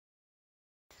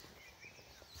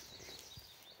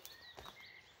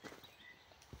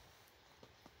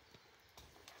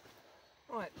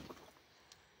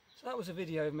that was a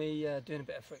video of me doing a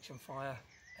bit of friction fire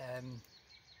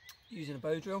using a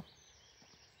bow drill.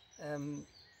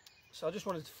 So I just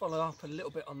wanted to follow up a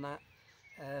little bit on that,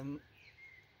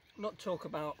 not talk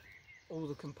about all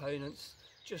the components,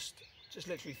 just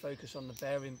literally focus on the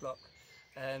bearing block,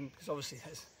 because obviously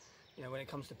there's, you know, when it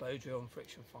comes to bow drill and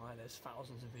friction fire, there's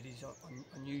thousands of videos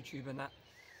on YouTube and that.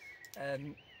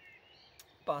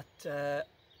 But the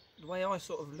way I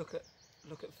sort of look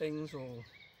at things, or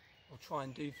try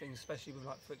and do things, especially with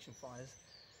like friction fires,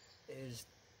 is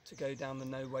to go down the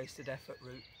no wasted effort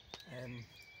route, and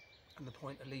the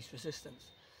point of least resistance.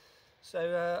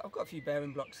 So I've got a few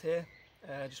bearing blocks here.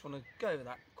 I just want to go over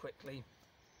that quickly.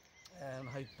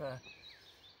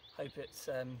 Hope it's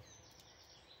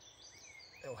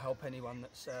it'll help anyone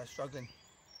that's struggling.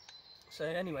 So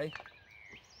anyway,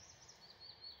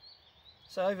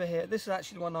 so over here, this is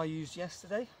actually the one I used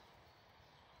yesterday.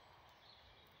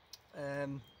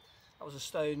 That was a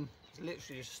stone,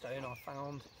 literally just a stone I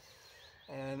found.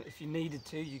 If you needed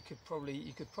to, you could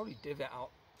probably divot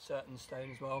out certain stone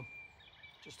as well,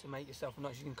 just to make yourself a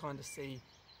notch. You can kind of see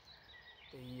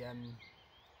the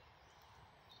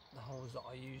holes that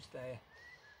I used there.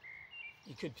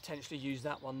 You could potentially use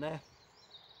that one there,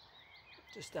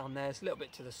 just down there. It's a little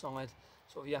bit to the side,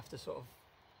 so you have to sort of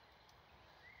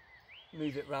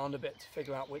move it round a bit to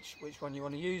figure out which one you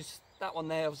want to use. That one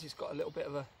there, obviously, it's got a little bit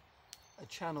of a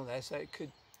channel there, so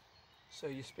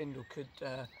your spindle could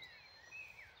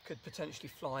potentially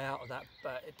fly out of that,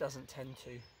 but it doesn't tend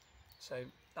to. So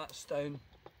that's stone.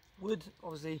 Wood,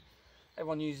 obviously,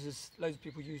 everyone uses, loads of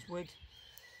people use wood,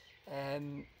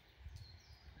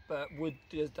 but wood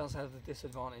does have the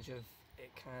disadvantage of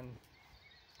it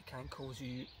can cause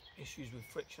you issues with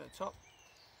friction at the top.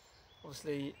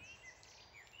 Obviously,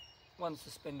 once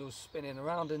the spindle's spinning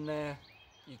around in there,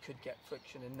 you could get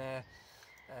friction in there,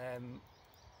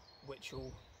 which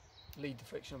will lead the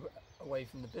friction away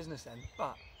from the business end.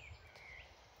 But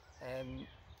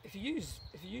if you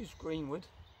use green wood,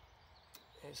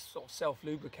 it's sort of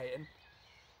self-lubricating,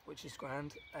 which is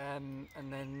grand, and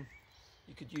then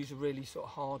you could use a really sort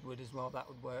of hard wood as well. That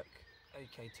would work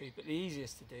okay too. But the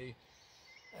easiest to do,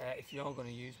 if you are going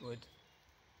to use wood,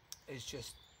 is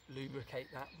just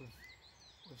lubricate that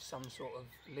with some sort of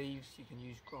leaves. You can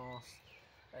use grass.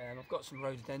 I've got some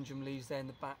rhododendron leaves there in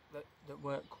the back that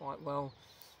work quite well,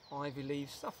 ivy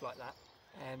leaves, stuff like that.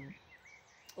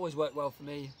 Always worked well for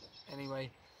me anyway.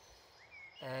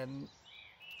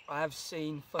 I have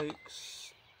seen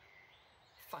folks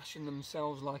fashion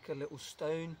themselves like a little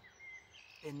stone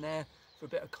in there for a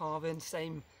bit of carving,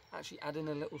 same actually adding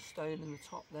a little stone in the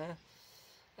top there.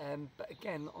 But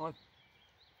again,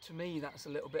 to me that's a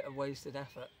little bit of wasted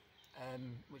effort,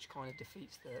 which kind of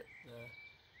defeats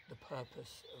the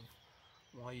purpose of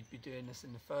why you'd be doing this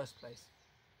in the first place.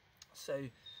 So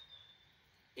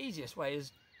easiest way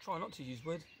is try not to use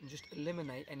wood and just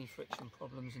eliminate any friction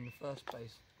problems in the first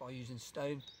place by using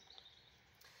stone.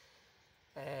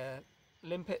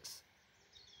 Limpets,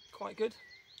 quite good.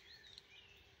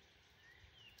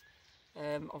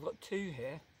 I've got two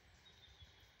here.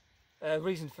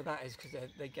 Reason for that is because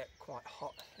they get quite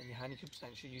hot in your hand. You could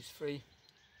potentially use three,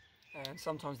 and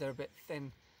sometimes they're a bit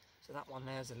thin. So that one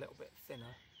there is a little bit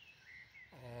thinner,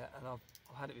 and I've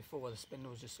had it before where the spindle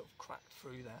was just sort of cracked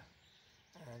through there,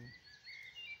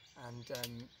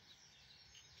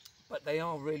 but they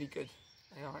are really good.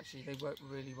 They work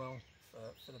really well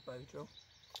for the bow drill.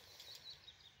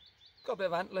 Got a bit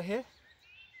of antler here.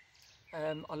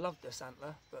 I love this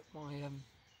antler, but it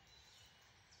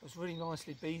was really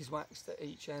nicely beeswaxed at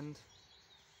each end.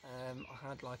 I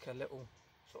had like a little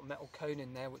sort of metal cone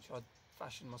in there which I'd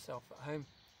fashioned myself at home,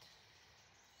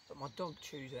 but my dog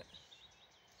chewed it.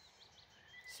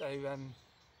 So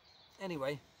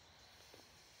anyway,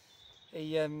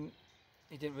 he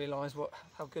didn't realise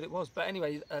how good it was. But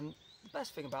anyway, the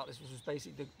best thing about this was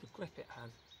basically the grip it had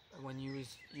when you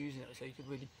was using it, so you could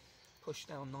really push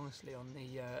down nicely on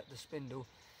the spindle.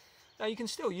 Now you can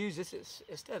still use this;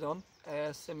 it's dead on,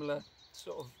 similar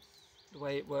sort of the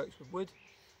way it works with wood.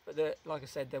 But like I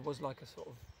said, there was like a sort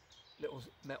of little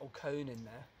metal cone in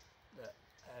there that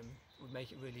would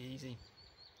make it really easy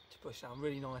to push down.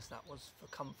 Really nice that was for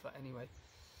comfort anyway.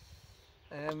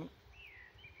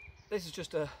 This is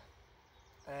just a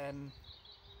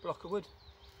block of wood,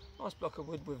 nice block of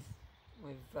wood with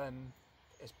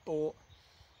it's bought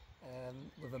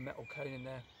with a metal cone in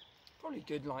there. Probably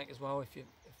good like as well if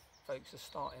folks are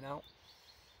starting out.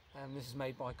 This is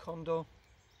made by Condor,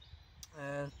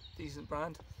 decent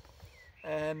brand.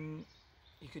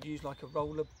 You could use like a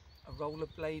roller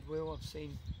blade wheel. I've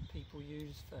seen people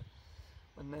use for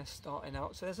when they're starting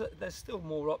out. So there's still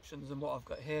more options than what I've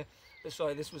got here. But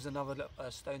sorry, this was another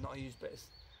stone that I used, but it's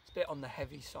a bit on the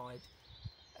heavy side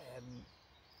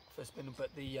for spindle.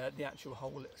 But the actual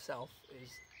hole itself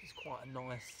is quite a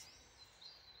nice,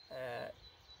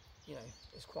 you know,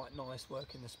 it's quite nice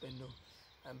working the spindle.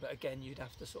 But again, you'd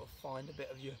have to sort of find a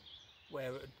bit of where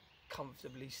it would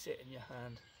comfortably sit in your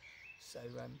hand. So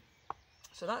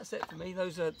so that's it for me.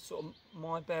 Those are sort of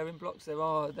my bearing blocks. There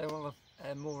are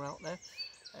more out there.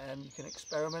 You can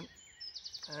experiment,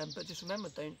 but just remember,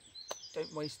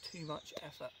 don't waste too much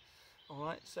effort. All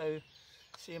right. So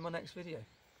see you in my next video.